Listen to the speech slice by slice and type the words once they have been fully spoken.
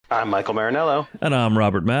I'm Michael Marinello. And I'm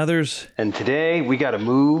Robert Mathers. And today we got to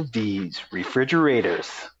move these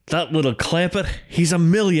refrigerators. That little Clampett, he's a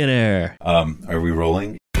millionaire. Are we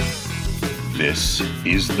rolling? This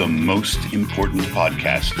is the most important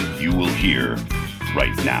podcast you will hear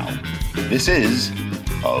right now. This is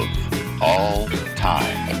Of All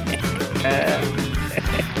Time.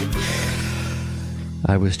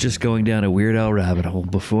 I was just going down a Weird Al rabbit hole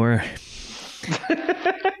before.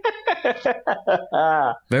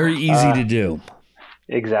 Very easy to do.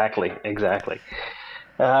 Exactly.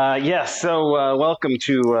 So welcome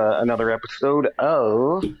to another episode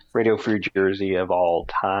of Radio Free Jersey of All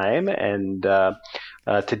Time. And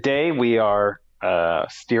today we are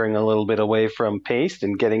steering a little bit away from paste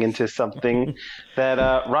and getting into something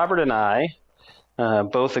that Robert and I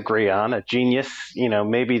both agree on. A genius,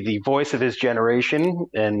 maybe the voice of his generation.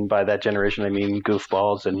 And by that generation, I mean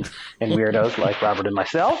goofballs and weirdos like Robert and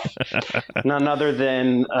myself. None other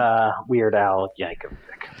than Weird Al Yankovic.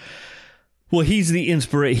 Well, he's the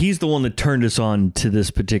inspiration. He's the one that turned us on to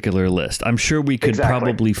this particular list. I'm sure we could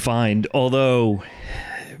probably find, although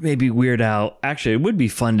maybe Weird Al. Actually, it would be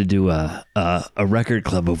fun to do a record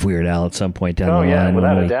club of Weird Al at some point down the line. Oh yeah,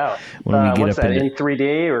 without a doubt. When we get what's up that, in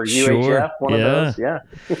 3D or UHF? One of those. Yeah.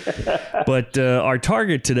 But our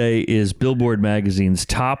target today is Billboard magazine's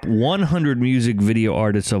top 100 music video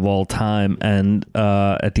artists of all time, and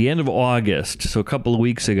at the end of August, so a couple of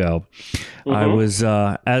weeks ago, I was,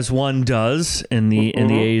 as one does in the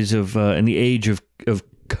age of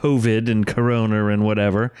COVID and Corona and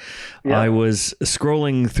whatever, I was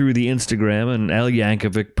scrolling through the Instagram, and Al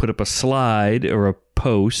Yankovic put up a slide or a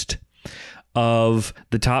post of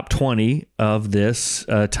the top 20 of this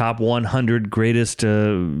top 100 greatest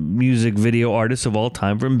music video artists of all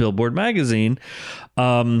time from Billboard magazine.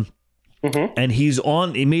 And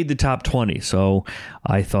he made the top 20. So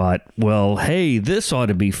I thought, well, hey, this ought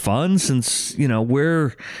to be fun since,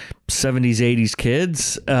 we're 70s, 80s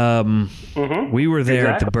kids. We were there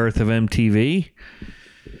at the birth of MTV.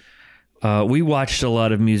 We watched a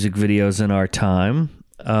lot of music videos in our time.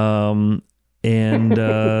 And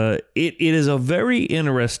it is a very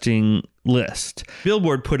interesting list.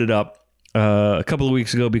 Billboard put it up a couple of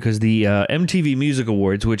weeks ago because the MTV Music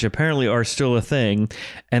Awards, which apparently are still a thing,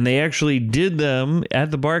 and they actually did them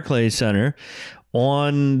at the Barclays Center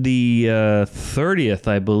on the 30th,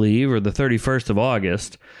 I believe, or the 31st of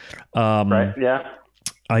August. Right, yeah.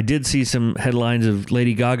 I did see some headlines of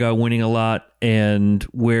Lady Gaga winning a lot and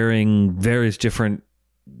wearing various different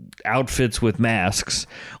outfits with masks,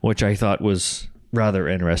 which I thought was rather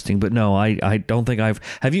interesting. But no, I don't think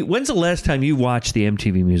have you. When's the last time you watched the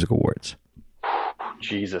MTV Music Awards?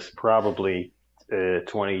 Jesus, probably 15 to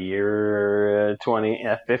 20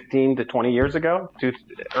 years ago,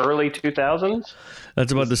 early 2000s.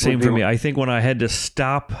 That's about the same for me. I think when I had to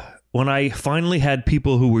stop, when I finally had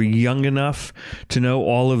people who were young enough to know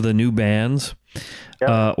all of the new bands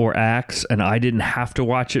or acts, and I didn't have to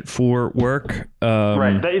watch it for work.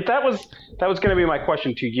 Right. That was going to be my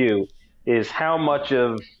question to you: is how much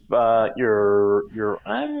of how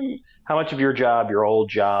much of your job, your old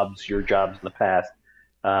jobs, your jobs in the past,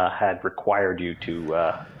 had required you to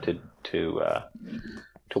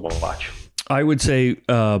watch? I would say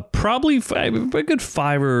probably a good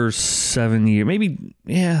 5 or 7 years, maybe.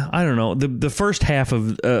 Yeah, I don't know. The first half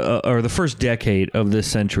of or the first decade of this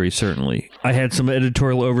century, certainly. I had some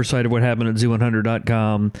editorial oversight of what happened at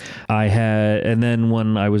Z100.com. And then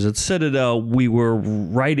when I was at Citadel, we were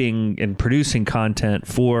writing and producing content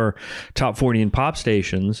for Top 40 and pop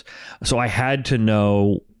stations. So I had to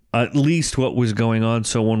know at least what was going on,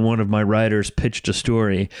 so when one of my writers pitched a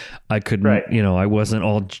story, I couldn't, I wasn't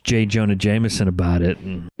all J. Jonah Jameson about it.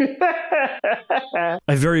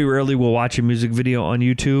 I very rarely will watch a music video on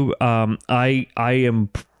YouTube. I am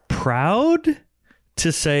proud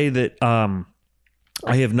to say that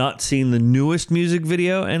I have not seen the newest music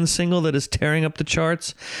video and single that is tearing up the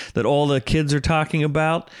charts that all the kids are talking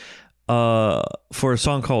about for a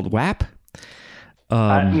song called WAP.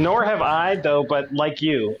 Nor have I, though, but like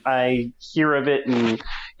you, I hear of it, and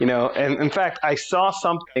in fact, I saw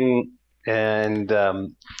something, and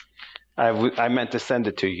I meant to send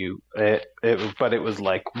it to you, but it was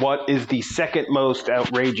like, what is the second most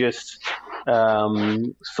outrageous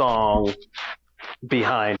song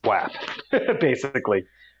behind WAP, basically.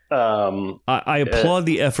 I applaud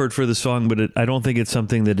the effort for the song, but I don't think it's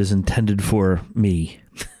something that is intended for me.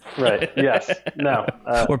 Right. Yes. No.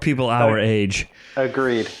 Or people our age.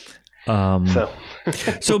 Agreed.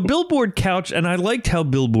 So Billboard couch, and I liked how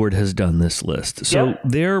Billboard has done this list. So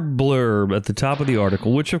their blurb at the top of the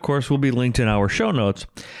article, which of course will be linked in our show notes,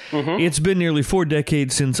 it's been nearly 4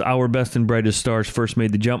 decades since our best and brightest stars first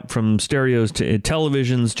made the jump from stereos to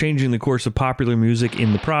televisions, changing the course of popular music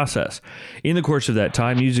in the process. In the course of that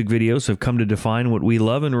time, music videos have come to define what we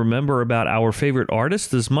love and remember about our favorite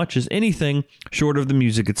artists as much as anything short of the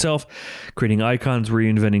music itself, creating icons,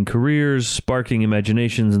 reinventing careers, sparking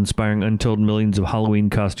imaginations, inspiring untold millions of Halloween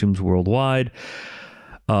costumes worldwide.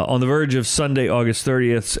 On the verge of Sunday, August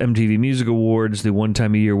 30th's MTV Music Awards, the one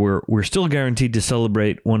time a year where we're still guaranteed to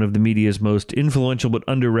celebrate one of the media's most influential but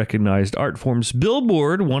under-recognized art forms,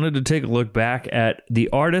 Billboard wanted to take a look back at the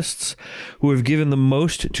artists who have given the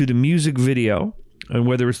most to the music video, and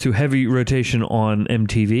whether it's through heavy rotation on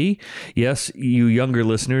MTV. Yes, you younger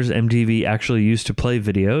listeners, MTV actually used to play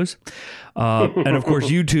videos. And of course,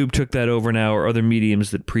 YouTube took that over now, or other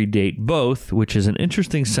mediums that predate both, which is an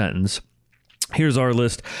interesting sentence. Here's our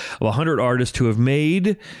list of 100 artists who have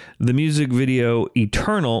made the music video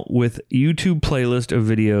eternal, with YouTube playlist of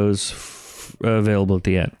videos available at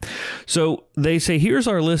the end. So they say, here's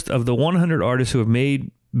our list of the 100 artists who have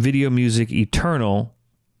made video music eternal.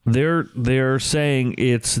 They're saying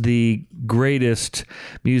it's the greatest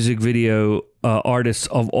music video artists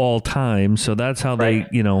of all time. So that's how they,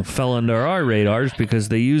 fell under our radars, because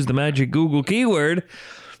they use the magic Google keyword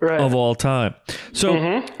of all time.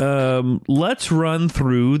 So let's run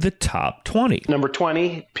through the top 20. Number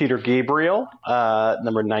 20, Peter Gabriel.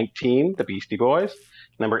 Number 19, the Beastie Boys.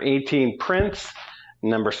 Number 18, Prince.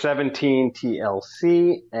 Number 17,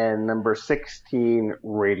 TLC. And number 16,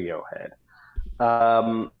 Radiohead.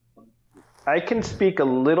 I can speak a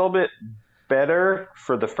little bit better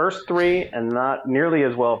for the first 3 and not nearly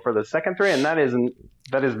as well for the second 3, and that is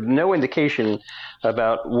no indication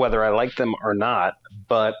about whether I like them or not.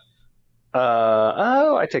 But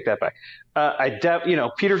I take that back.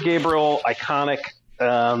 Peter Gabriel, iconic.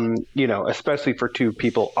 Especially for 2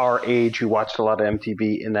 people our age who watched a lot of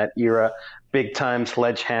MTV in that era. Big Time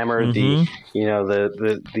Sledgehammer, the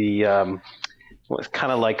was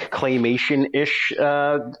kind of like claymation-ish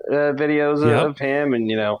videos of him,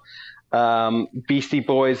 and Beastie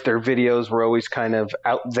Boys, their videos were always kind of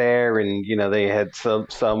out there, and they had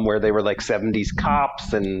some where they were like 70s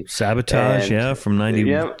cops and Sabotage, from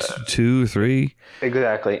 92, 3.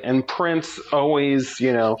 Exactly. And Prince always,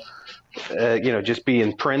 just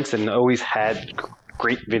being Prince, and always had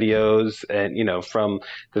great videos, and from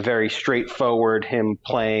the very straightforward him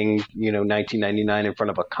playing 1999 in front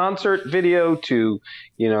of a concert video to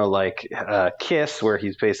Kiss, where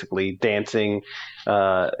he's basically dancing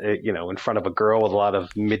in front of a girl with a lot of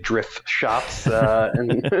midriff shots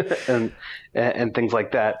and things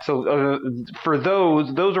like that. So for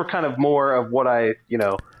those were kind of more of what I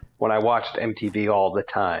when I watched MTV all the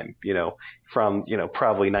time, from,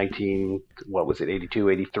 probably 82,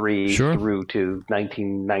 83 through to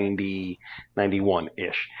 1990,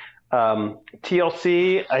 91-ish.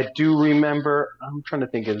 TLC, I do remember, I'm trying to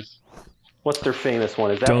think, what's their famous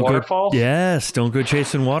one? Is that Waterfalls? Yes, Don't Go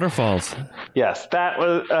Chasing Waterfalls. Yes, that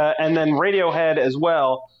was, and then Radiohead as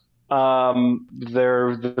well.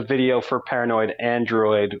 The video for Paranoid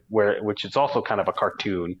Android, which is also kind of a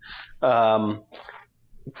cartoon.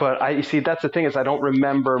 But you see, that's the thing, is I don't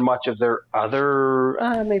remember much of their other.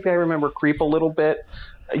 Maybe I remember Creep a little bit.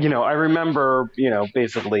 I remember,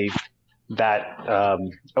 basically that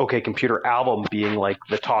OK Computer album being like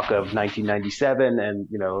the talk of 1997, and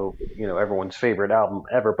everyone's favorite album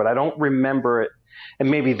ever. But I don't remember it,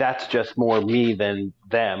 and maybe that's just more me than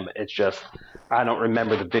them. It's just I don't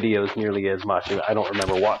remember the videos nearly as much. I don't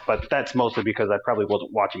remember what, but that's mostly because I probably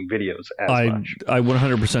wasn't watching videos as much. I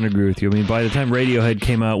 100% agree with you. I mean, by the time Radiohead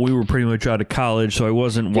came out, we were pretty much out of college, so I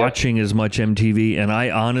wasn't watching as much MTV. And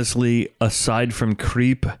I honestly, aside from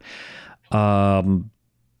Creep,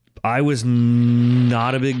 I was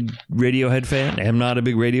not a big Radiohead fan. I'm not a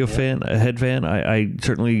big Radiohead fan. I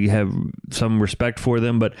certainly have some respect for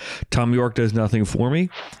them, but Tom York does nothing for me.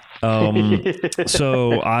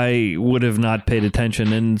 So I would have not paid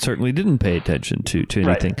attention, and certainly didn't pay attention to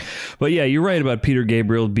anything. Right. But yeah, you're right about Peter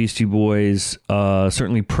Gabriel, Beastie Boys.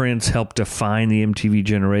 Certainly Prince helped define the MTV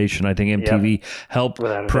generation. I think MTV helped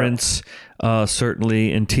Prince,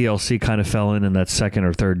 certainly, and TLC kind of fell in that second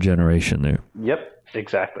or third generation there. Yep,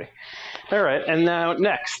 exactly. All right, and now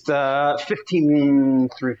next, 15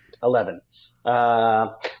 through 11.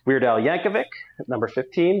 Weird Al Yankovic, number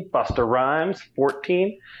 15. Busta Rhymes,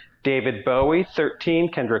 14. David Bowie,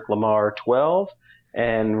 13. Kendrick Lamar, 12.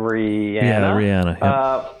 And Rihanna. Yeah,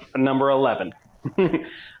 Rihanna. Number 11.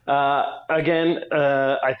 Again,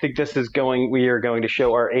 I think we are going to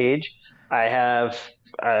show our age. I have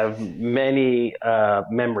many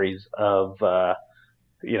memories of,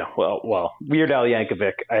 Weird Al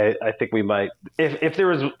Yankovic. I think we might, if there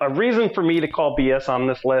was a reason for me to call BS on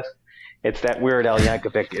this list, it's that Weird Al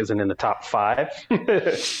Yankovic isn't in the top 5.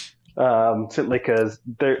 Simply because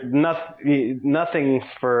nothing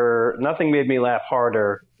made me laugh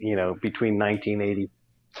harder, between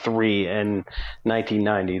 1983 and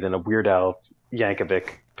 1990 than a Weird Al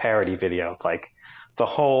Yankovic parody video. Like his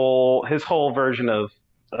whole version of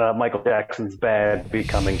Michael Jackson's Bad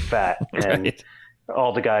becoming fat, and Right.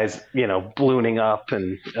 all the guys, ballooning up,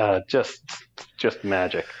 and just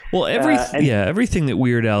magic. Well, everything that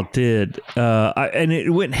Weird Al did, and it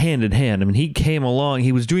went hand in hand. I mean, he came along.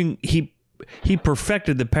 He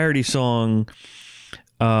perfected the parody song,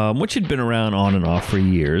 which had been around on and off for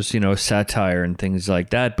years. Satire and things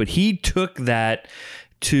like that. But he took that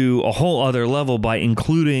to a whole other level by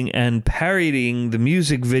including and parodying the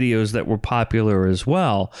music videos that were popular as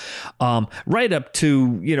well, right up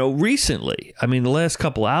to recently. I mean, the last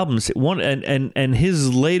couple albums, and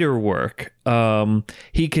his later work,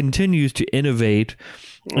 he continues to innovate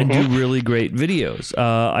and do really great videos.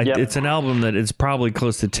 It's an album that is probably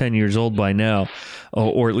close to 10 years old by now,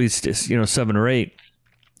 or at least 7 or 8.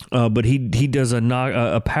 But he does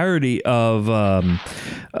a parody of the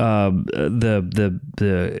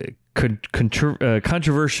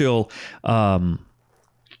controversial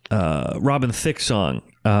Robin Thicke song,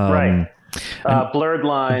 Right. Blurred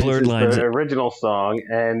Lines Blurred is Lines. the original song,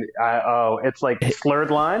 and it's like Slurred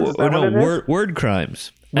Lines? Is that what it is? Word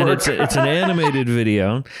Crimes. And it's an animated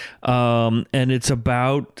video, and it's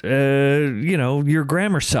about your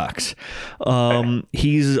grammar sucks.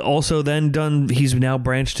 He's also he's now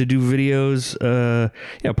branched to do videos,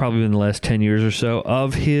 probably in the last 10 years or so,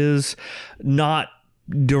 of his not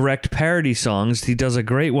direct parody songs. He does a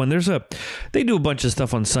great one. They do a bunch of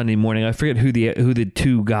stuff on Sunday morning. I forget who the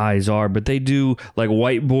two guys are, but they do like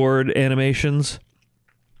whiteboard animations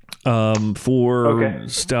for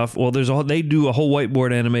stuff. Well, they do a whole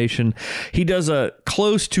whiteboard animation. He does a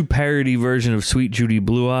close to parody version of Sweet Judy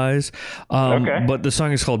Blue Eyes. But the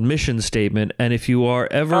song is called Mission Statement. And if you are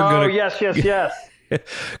ever yes.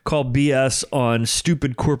 call BS on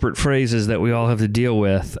stupid corporate phrases that we all have to deal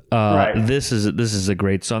with, this is a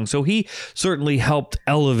great song. So he certainly helped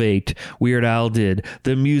elevate, Weird Al did,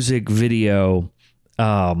 the music video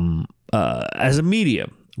as a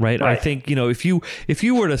medium. Right. I think, if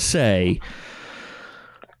you were to say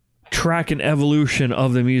track an evolution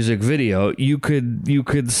of the music video, you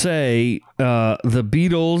could say the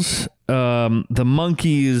Beatles, the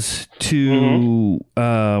Monkees to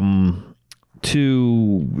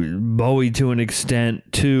Bowie to an extent,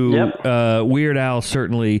 to Weird Al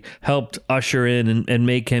certainly helped usher in and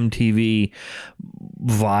make MTV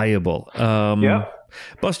viable.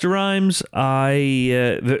 Busta Rhymes,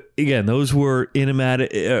 again, those were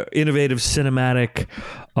innovative cinematic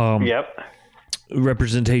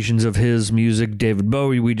representations of his music. David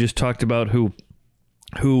Bowie, we just talked about, who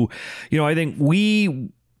I think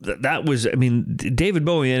David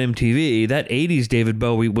Bowie and MTV, that 80s David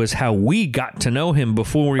Bowie was how we got to know him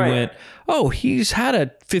before we went, he's had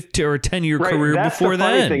a 15 or 10-year career before that.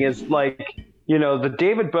 The funny thing is, the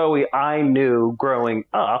David Bowie I knew growing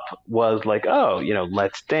up was like,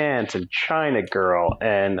 Let's Dance and China Girl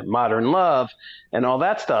and Modern Love and all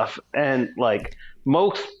that stuff. And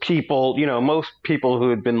most people who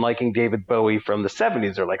had been liking David Bowie from the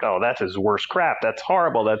 70s are like, oh, that's his worst crap. That's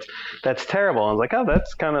horrible. That's terrible. And I was like, oh,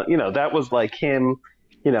 that's kind of, that was like him,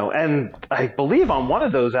 and I believe on one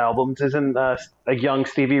of those albums isn't a young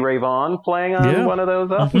Stevie Ray Vaughan playing on one of those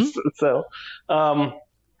albums. So,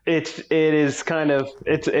 it is kind of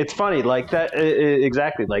it's funny like that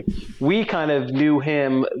exactly, like we kind of knew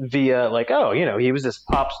him via he was this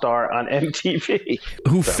pop star on MTV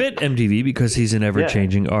who fit MTV because he's an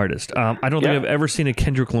ever-changing artist. I don't think I've ever seen a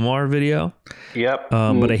Kendrick Lamar video,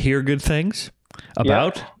 but I hear good things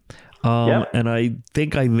about and I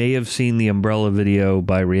think I may have seen the Umbrella video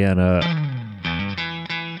by Rihanna.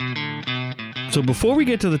 So before we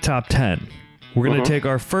get to the top 10, we're going to take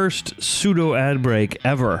our first pseudo ad break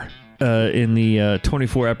ever in the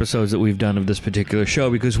 24 episodes that we've done of this particular show,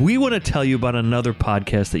 because we want to tell you about another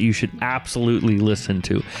podcast that you should absolutely listen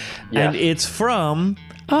to. And it's from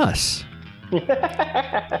us.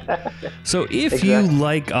 So if you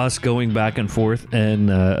like us going back and forth and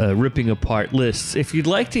ripping apart lists, if you'd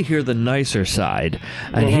like to hear the nicer side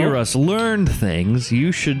and hear us learn things,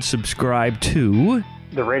 you should subscribe to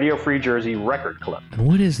the Radio Free Jersey Record Club. And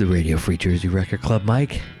what is the Radio Free Jersey Record Club,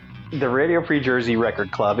 Mike? The Radio Free Jersey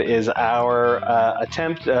Record Club is our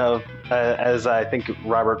attempt of, as I think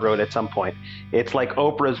Robert wrote at some point, it's like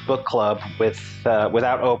Oprah's book club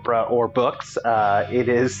without Oprah or books. It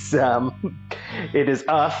is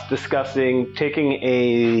us discussing taking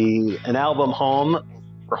an album home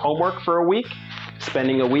for homework for a week,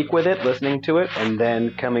 spending a week with it, listening to it, and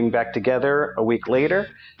then coming back together a week later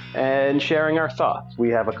and sharing our thoughts. We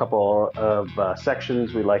have a couple of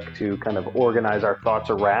sections we like to kind of organize our thoughts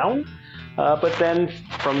around. But then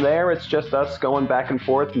from there, it's just us going back and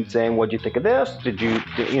forth and saying, "What'd you think of this? Did you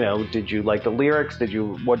like the lyrics?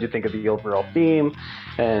 What'd you think of the overall theme?"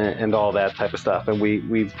 And all that type of stuff. And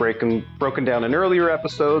we've broken down in earlier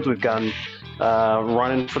episodes. We've gone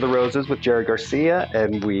Running for the Roses with Jerry Garcia,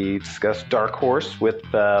 and we discussed Dark Horse with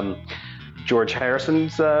George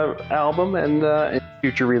Harrison's album, and in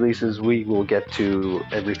future releases we will get to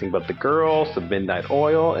Everything But the Girl, Some Midnight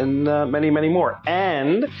Oil, and many, many more.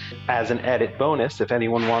 And as an edit bonus, if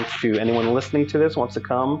anyone listening to this wants to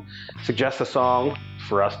come suggest a song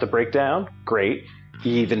for us to break down, great.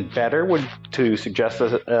 Even better would to suggest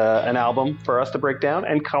an album for us to break down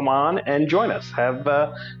and come on and join us. Have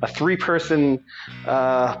a 3-person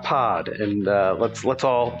pod, and let's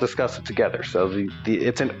all discuss it together. So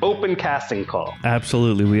it's an open casting call.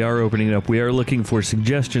 Absolutely, we are opening it up. We are looking for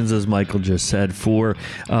suggestions, as Michael just said, for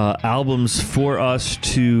albums for us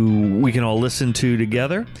we can all listen to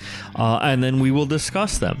together, and then we will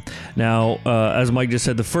discuss them. Now, as Mike just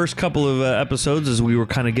said, the first couple of episodes, as we were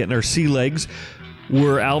kind of getting our sea legs,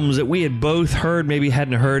 were albums that we had both heard, maybe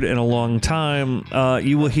hadn't heard in a long time.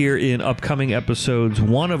 You will hear in upcoming episodes,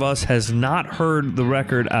 one of us has not heard the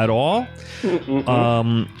record at all,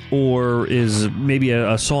 or is maybe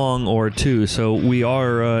a song or two. So we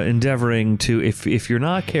are endeavoring to, if you're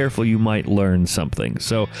not careful, you might learn something.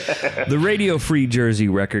 So the Radio Free Jersey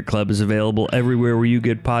Record Club is available everywhere where you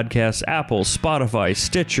get podcasts: Apple, Spotify,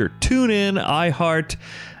 Stitcher, TuneIn, iHeart,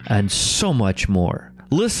 and so much more.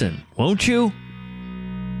 Listen, won't you?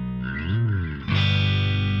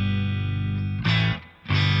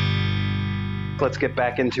 Let's get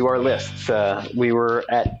back into our lists. We were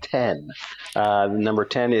at 10. Number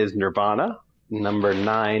 10 is Nirvana. Number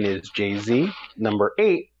 9 is Jay-Z. Number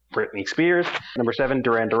 8, Britney Spears. Number 7,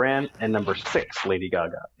 Duran Duran. And number 6, Lady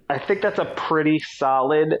Gaga. I think that's a pretty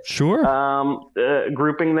solid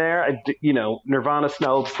grouping there. Nirvana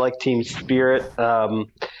smells like Teen Spirit.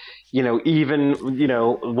 Even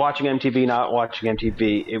watching MTV, not watching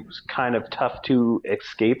MTV, it was kind of tough to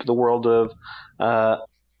escape the world of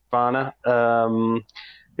Nirvana, in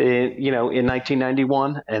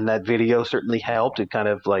 1991, and that video certainly helped. It kind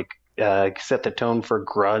of like set the tone for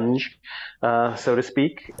grunge, so to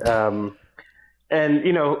speak. And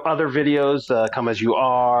other videos, Come As You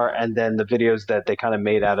Are, and then the videos that they kind of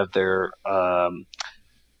made out of their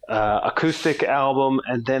acoustic album,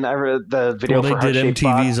 and then I read the video. Well, they did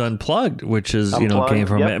MTV's Unplugged, which is came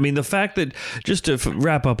from it. I mean, the fact that, just to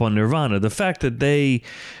wrap up on Nirvana, the fact that they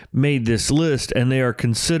made this list and they are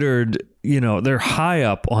considered, they're high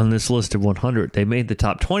up on this list of 100. They made the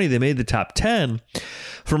top 20. They made the top 10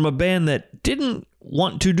 from a band that didn't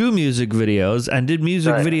want to do music videos and did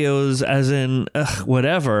music videos as in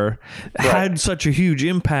whatever, had such a huge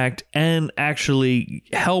impact and actually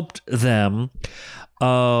helped them.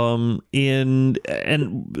 And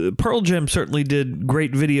Pearl Jam certainly did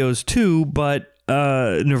great videos too, but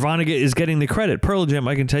Nirvana is getting the credit. Pearl Jam,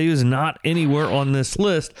 I can tell you, is not anywhere on this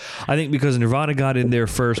list. I think because Nirvana got in there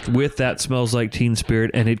first with That Smells Like Teen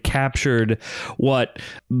Spirit, and it captured what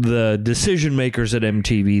the decision makers at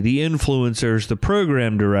MTV, the influencers, the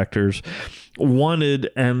program directors wanted,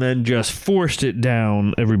 and then just forced it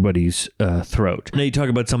down everybody's throat. Now you talk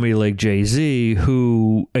about somebody like Jay-Z,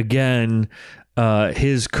 who, again,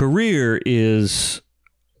 his career is,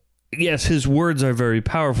 yes, his words are very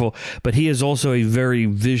powerful, but he is also a very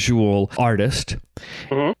visual artist.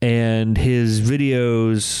 Mm-hmm. And his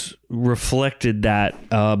videos reflected that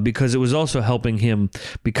because it was also helping him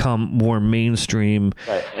become more mainstream.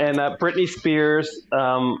 Right. And Britney Spears,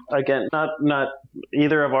 again, not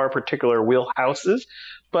either of our particular wheelhouses,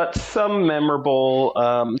 but some memorable,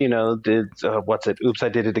 did what's it? Oops, I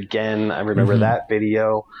Did It Again. I remember that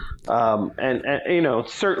video. And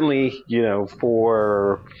certainly,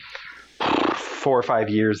 for 4 or 5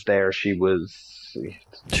 years there, she was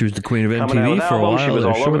the queen of MTV for a while. She was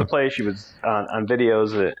all over the place. She was on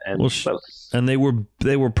videos, and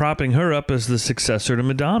they were propping her up as the successor to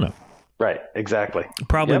Madonna. Right, exactly.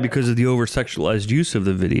 Probably because of the over-sexualized use of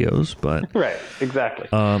the videos, but right, exactly.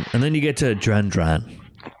 And then you get to Duran Duran.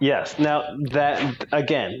 Yes. Now that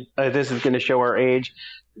again, this is going to show our age.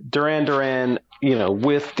 Duran Duran,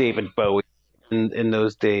 with David Bowie, in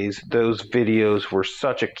those days, those videos were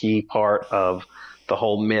such a key part of the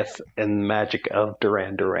whole myth and magic of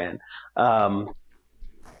Duran Duran.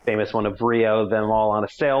 Famous one of Rio, them all on a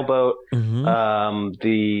sailboat. Mm-hmm.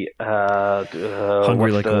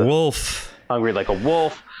 Hungry Like a Wolf. Hungry Like a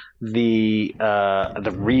Wolf. The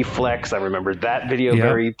Reflex, I remember that video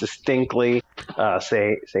very distinctly.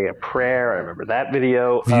 Say a Prayer, I remember that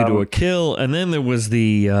video. View to a Kill, and then there was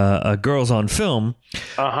the Girls on Film.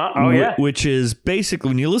 Which is basically,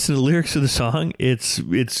 when you listen to the lyrics of the song, it's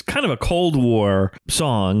kind of a Cold War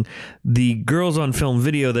song. The Girls on Film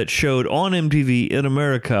video that showed on MTV in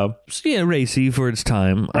America, racy for its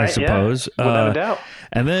time, I suppose. Yeah, without a doubt.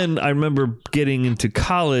 And then I remember getting into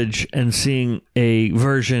college and seeing a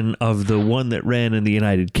version of the one that ran in the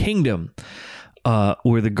United Kingdom,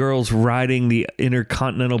 where the girls riding the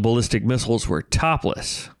intercontinental ballistic missiles were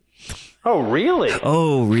topless. Oh, really?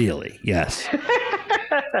 Oh, really? Yes.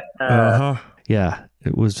 Uh-huh. Yeah,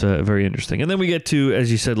 it was very interesting. And then we get to,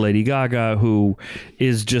 as you said, Lady Gaga, who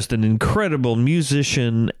is just an incredible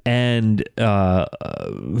musician and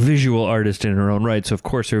visual artist in her own right. So, of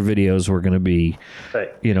course, her videos were going to be,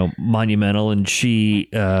 monumental. And she...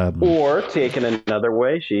 or, taken another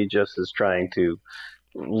way, she just is trying to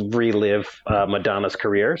relive Madonna's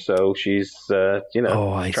career. So she's, trying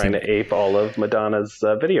to ape all of Madonna's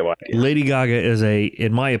video ideas. Lady Gaga is,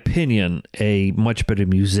 in my opinion, a much better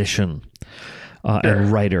musician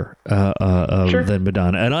and writer than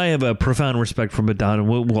Madonna. And I have a profound respect for Madonna.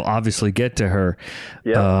 We'll obviously get to her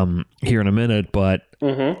here in a minute, but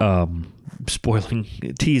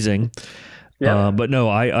teasing. Yeah. But no,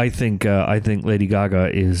 I think Lady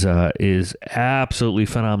Gaga is absolutely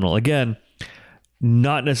phenomenal. Again,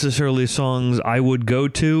 not necessarily songs I would go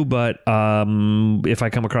to, but if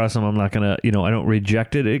I come across them, I'm not going to, I don't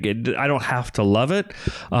reject it. I don't have to love it,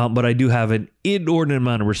 but I do have an inordinate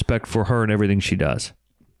amount of respect for her and everything she does.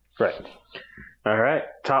 Right. All right.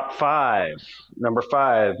 Top 5. Number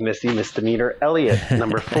 5, Missy Misdemeanor Elliott.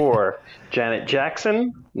 Number 4, Janet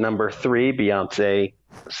Jackson. Number 3, Beyonce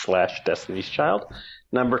 / Destiny's Child.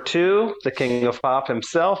 Number 2, the King of Pop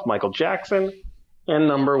himself, Michael Jackson. And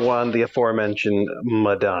number 1, the aforementioned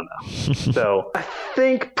Madonna. So I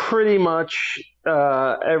think pretty much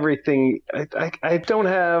everything. I don't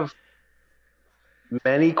have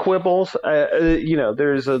many quibbles.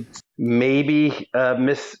 There's maybe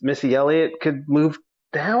Missy Elliott could move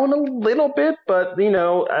down a little bit, but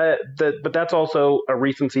but that's also a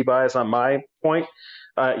recency bias on my point.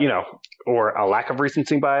 Or a lack of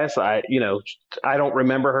recency bias. I don't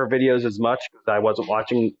remember her videos as much because I wasn't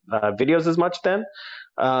watching videos as much then.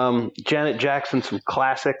 Janet Jackson, some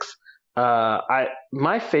classics.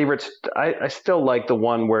 My favorites, I still like the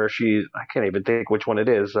one where I can't even think which one it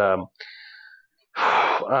is. The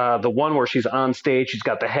one where she's on stage, she's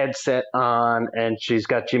got the headset on, and she's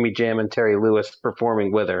got Jimmy Jam and Terry Lewis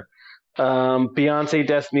performing with her. Beyonce,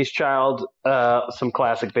 Destiny's Child, some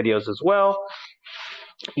classic videos as well.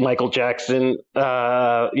 Michael Jackson,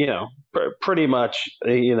 pretty much,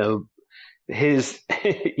 his,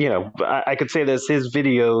 I could say this, his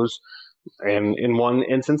videos, and in one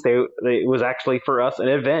instance, it was actually for us an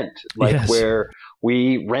event, where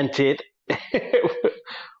we rented.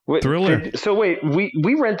 Thriller. So wait,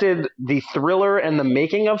 we rented the Thriller and the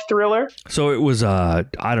making of Thriller? So it was,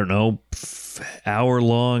 hour-long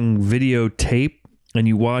videotape, and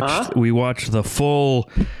we watched the full...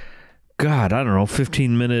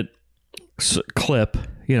 15-minute clip,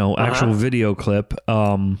 actual video clip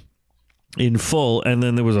in full. And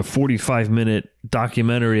then there was a 45-minute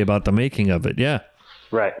documentary about the making of it. Yeah.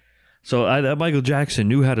 Right. So Michael Jackson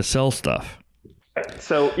knew how to sell stuff.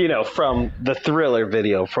 So, from the Thriller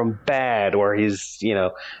video, from Bad, where he's,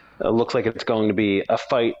 looks like it's going to be a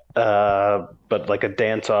fight, but like a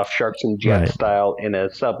dance-off Sharks and Jets style in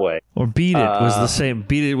a subway. Or Beat It was the same.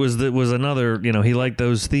 Beat It was another. He liked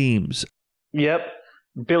those themes. Yep,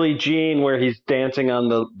 Billie Jean, where he's dancing on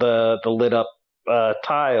the lit up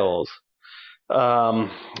tiles.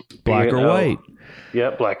 Black or White.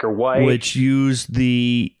 Yep, Black or White. Which used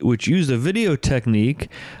a video technique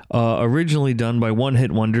originally done by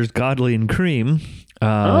one-hit wonders Godley and Cream.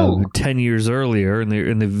 10 years earlier in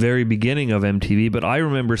the very beginning of MTV. But I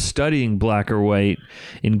remember studying Black or White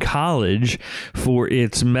in college for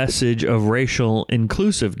its message of racial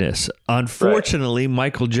inclusiveness. Unfortunately,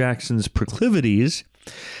 Michael Jackson's proclivities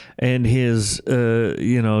and his,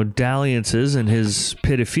 dalliances and his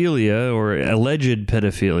pedophilia or alleged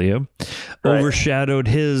pedophilia overshadowed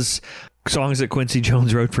his songs that Quincy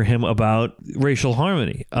Jones wrote for him about racial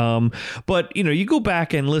harmony. But, you go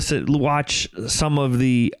back and watch some of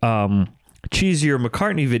the cheesier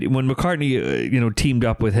McCartney video when McCartney, teamed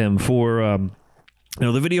up with him for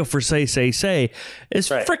the video for Say, Say, Say is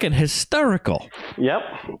freaking hysterical. Yep.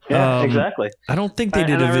 Yeah, exactly. I don't think they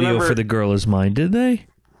did a video for The Girl Is Mine, did they?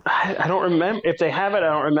 I don't remember. If they have it, I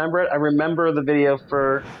don't remember it. I remember the video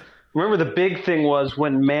for... Remember the big thing was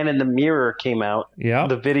when Man in the Mirror came out,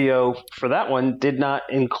 the video for that one did not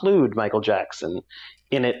include Michael Jackson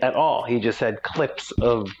in it at all. He just had clips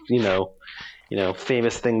of,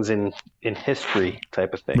 famous things in history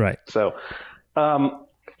type of thing. Right. So,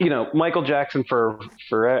 Michael Jackson for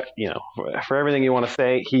everything you want to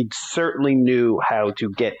say, he certainly knew how to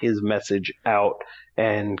get his message out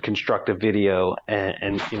and construct a video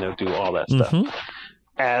and do all that stuff.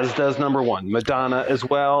 As does number one, Madonna as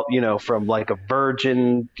well, from like a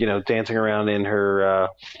virgin, dancing around in her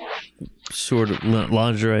sort of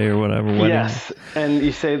lingerie or whatever. Wedding. Yes. And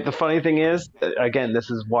you say the funny thing is, again,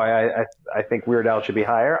 this is why I think Weird Al should be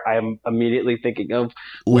higher. I am immediately thinking of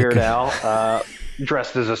Weird Al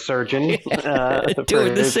dressed as a surgeon.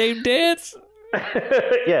 Doing the same dance?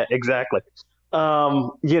 Yeah, exactly.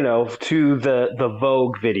 To the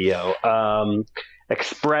Vogue video.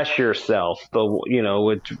 Express Yourself,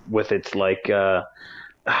 with its like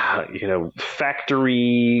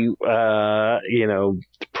factory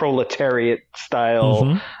proletariat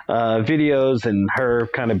style videos, and her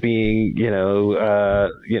kind of being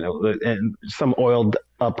and some oiled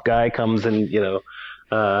up guy comes and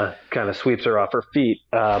kind of sweeps her off her feet,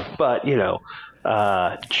 but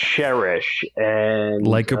Cherish and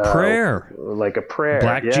Like a Prayer,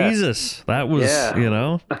 Black Jesus, that was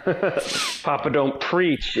Papa Don't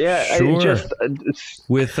Preach, sure.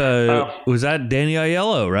 With was that Danny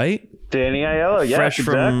Aiello, right? Danny Aiello, yes, fresh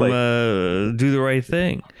exactly. From Do the Right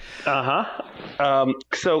Thing.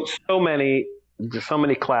 So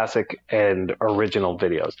many classic and original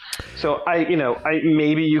videos. So I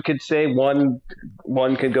maybe you could say one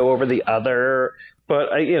could go over the other.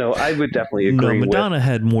 But I would definitely agree. No, Madonna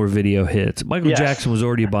had more video hits. Michael Jackson was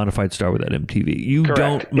already a bona fide star with that MTV.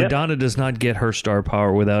 Correct. Madonna does not get her star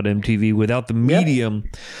power without MTV, without the medium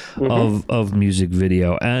of music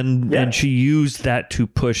video, and she used that to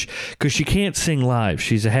push, because she can't sing live.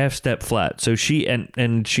 She's a half step flat, so she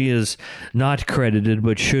is not credited,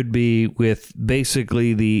 but should be, with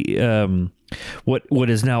basically the what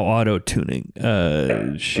is now auto tuning.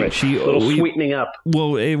 She sweetening up.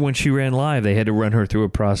 Well, when she ran live, they had to run her through a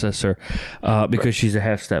processor because she's a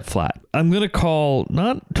half step flat. I'm gonna call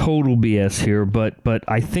not total BS here, but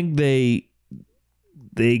I think they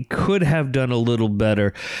could have done a little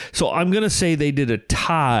better. So I'm gonna say they did a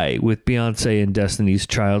tie with Beyonce and Destiny's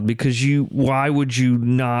Child, because why would you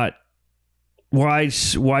not? Why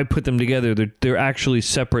put them together? They're actually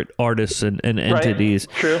separate artists and entities.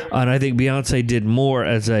 Right. True. And I think Beyonce did more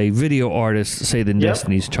as a video artist, say, than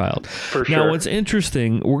Destiny's Child. For sure. Now, what's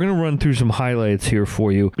interesting, we're going to run through some highlights here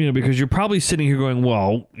for you, because you're probably sitting here going,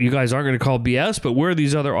 well, you guys aren't going to call BS, but where are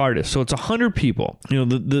these other artists? So it's 100 people.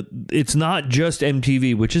 It's not just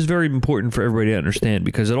MTV, which is very important for everybody to understand,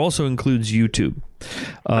 because it also includes YouTube.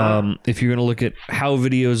 If you're going to look at how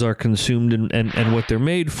videos are consumed and what they're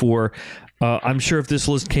made for, I'm sure if this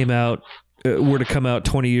list were to come out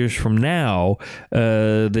 20 years from now,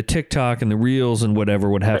 the TikTok and the Reels and whatever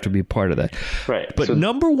would have to be part of that. Right. But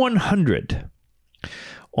number 100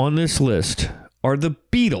 on this list are the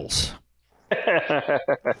Beatles.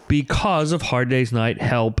 Because of Hard Day's Night,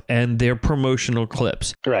 Help, and their promotional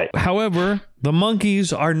clips. Right. However, the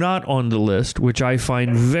Monkees are not on the list, which I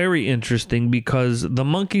find very interesting, because the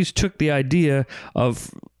Monkees took the idea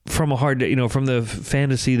from a hard day, from the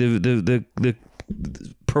fantasy, the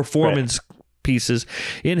performance pieces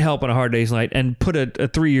in Help and A Hard Day's Night, and put a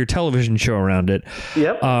 3-year television show around it.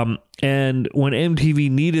 Yep. And when MTV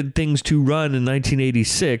needed things to run in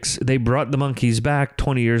 1986, they brought the Monkees back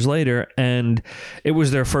 20 years later, and it was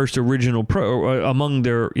their first original among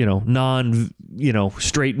their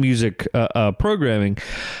straight music programming.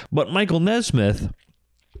 But Michael Nesmith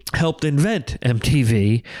helped invent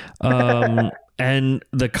MTV. And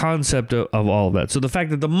the concept of all of that. So the fact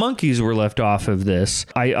that the Monkees were left off of this,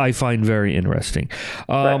 I find very interesting.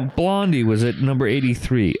 Blondie was at number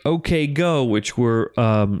 83. OK Go, which were,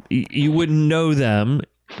 you wouldn't know them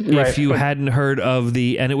if you hadn't heard of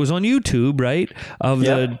and it was on YouTube, right? Of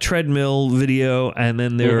the treadmill video, and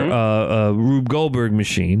then their Rube Goldberg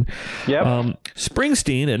machine. Yep.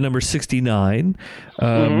 Springsteen at number 69,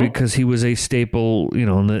 because he was a staple,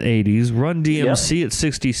 in the 80s. Run DMC at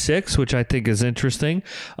 66, which I think is interesting.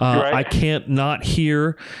 I can't not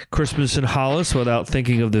hear Christmas in Hollis without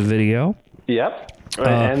thinking of the video. Yep.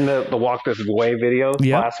 And the Walk This Way video,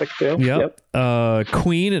 classic too. Yep.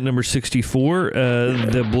 Queen at number 64.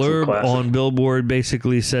 The blurb on Billboard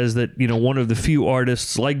basically says that, one of the few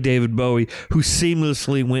artists like David Bowie who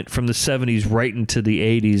seamlessly went from the 70s right into the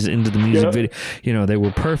 80s into the music video. They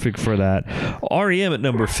were perfect for that. REM at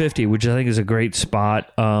number 50, which I think is a great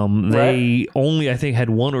spot. They only, I think, had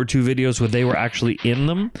one or two videos where they were actually in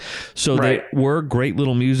them. So they were great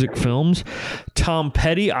little music films. Tom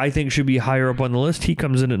Petty, I think, should be higher up on the list. He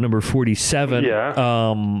comes in at number 47.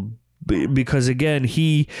 Yeah. Because again,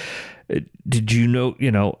 did you know,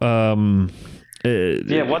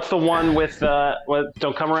 what's the one with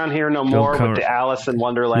Don't Come Around Here No More with the Alice in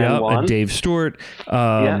Wonderland one? And Dave Stewart,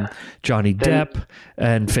 Johnny Depp,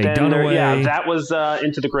 and Faye Dunaway. That was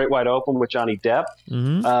Into the Great Wide Open with Johnny Depp.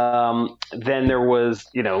 Mm-hmm. Then there was,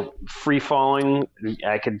 Free Falling.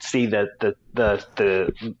 I could see that the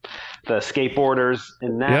skateboarders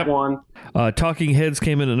in that one. Talking Heads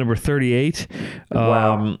came in at number 38.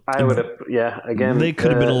 Wow. I would have, again. They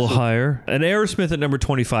could have been a little higher. And Aerosmith at number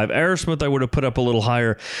 25. Aerosmith I would have put up a little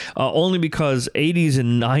higher, only because 80s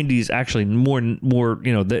and 90s actually more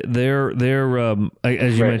they're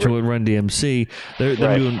as you mentioned with Run DMC, they're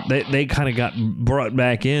doing, they kind of got brought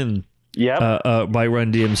back in by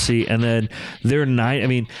Run DMC, and then they're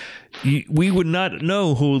we would not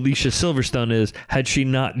know who Alicia Silverstone is had she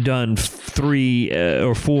not done 3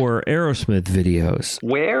 or 4 Aerosmith videos.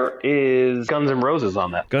 Where is Guns N' Roses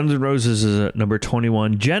on that? Guns N' Roses is at number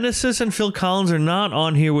 21. Genesis and Phil Collins are not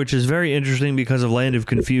on here, which is very interesting because of Land of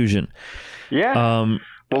Confusion. Yeah.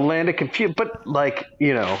 Well, Land of Confusion, but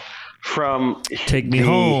from Take Me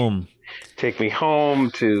Home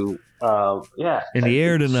to... In the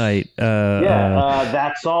Air Tonight.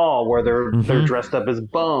 That's All, where they're dressed up as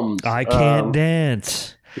bums. I Can't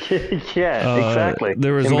Dance. Exactly.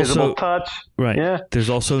 There was Invisible Touch. Right. Yeah. There's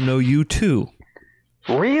also No U2.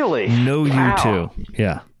 Really? No U2.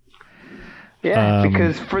 Yeah. Yeah,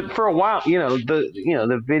 because for a while,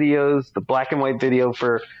 the videos, the black and white video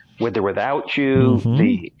for With or Without You,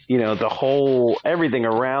 the whole everything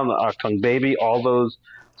around the Octung Baby, all those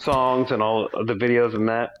songs and all of the videos and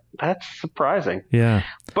that's surprising. Yeah.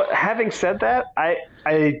 But having said that, I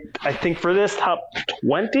think for this top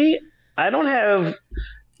 20, I don't have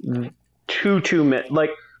too many. Like,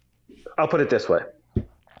 I'll put it this way.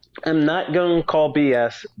 I'm not going to call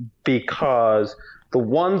BS because the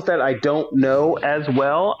ones that I don't know as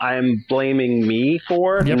well, I'm blaming me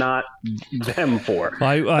for, not them for.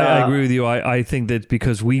 I agree with you. I think that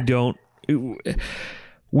because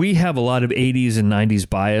we have a lot of 80s and 90s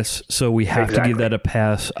bias, so we have to give that a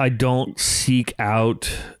pass. I don't seek out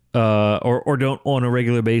or don't on a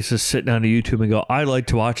regular basis sit down to YouTube and go, I'd like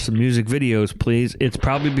to watch some music videos, please. It's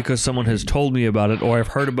probably because someone has told me about it, or I've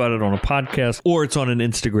heard about it on a podcast, or it's on an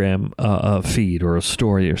Instagram feed or a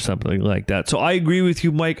story or something like that. So I agree with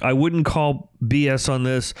you, Mike. I wouldn't call BS on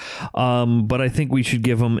this, but I think we should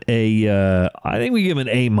give them an A-.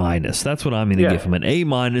 That's what I'm going to give them, an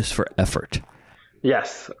A- for effort.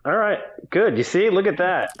 Yes. All right. Good. You see, look at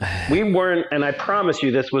that. We weren't, and I promise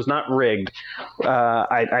you this was not rigged.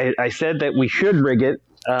 I said that we should rig it,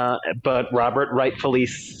 but Robert rightfully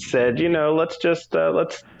said, let's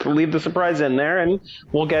leave the surprise in there, and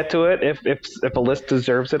we'll get to it. If a list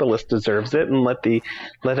deserves it, a list deserves it, and let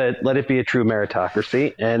it be a true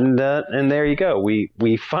meritocracy. And there you go.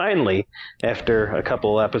 We finally, after a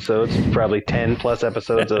couple of episodes, probably 10 plus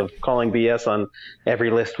episodes of calling BS on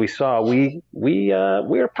every list we saw, we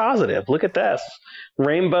are positive. Look at this.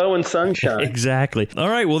 Rainbow and sunshine. Exactly. All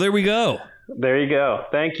right. Well, there we go. There you go.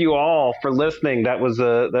 Thank you all for listening. That was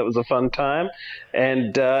a fun time.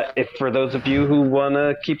 And if for those of you who want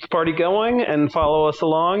to keep the party going and follow us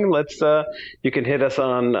along, you can hit us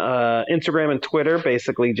on Instagram and Twitter,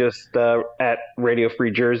 basically just at Radio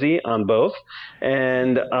Free Jersey on both.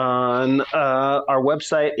 And on our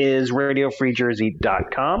website is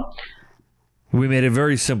radiofreejersey.com. We made it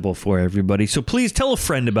very simple for everybody. So please tell a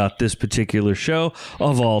friend about this particular show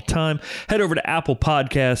of all time. Head over to Apple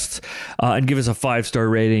Podcasts and give us a 5-star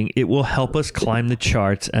rating. It will help us climb the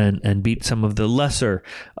charts and beat some of the lesser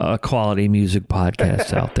quality music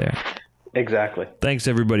podcasts out there. Exactly. Thanks,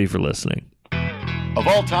 everybody, for listening. Of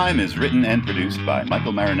All Time is written and produced by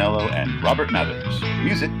Michael Marinello and Robert Mathers.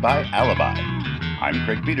 Music by Alibi. I'm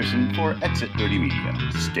Craig Peterson for Exit 30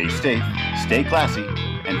 Media. Stay safe, stay classy,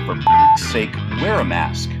 and for f***'s sake, wear a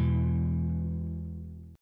mask.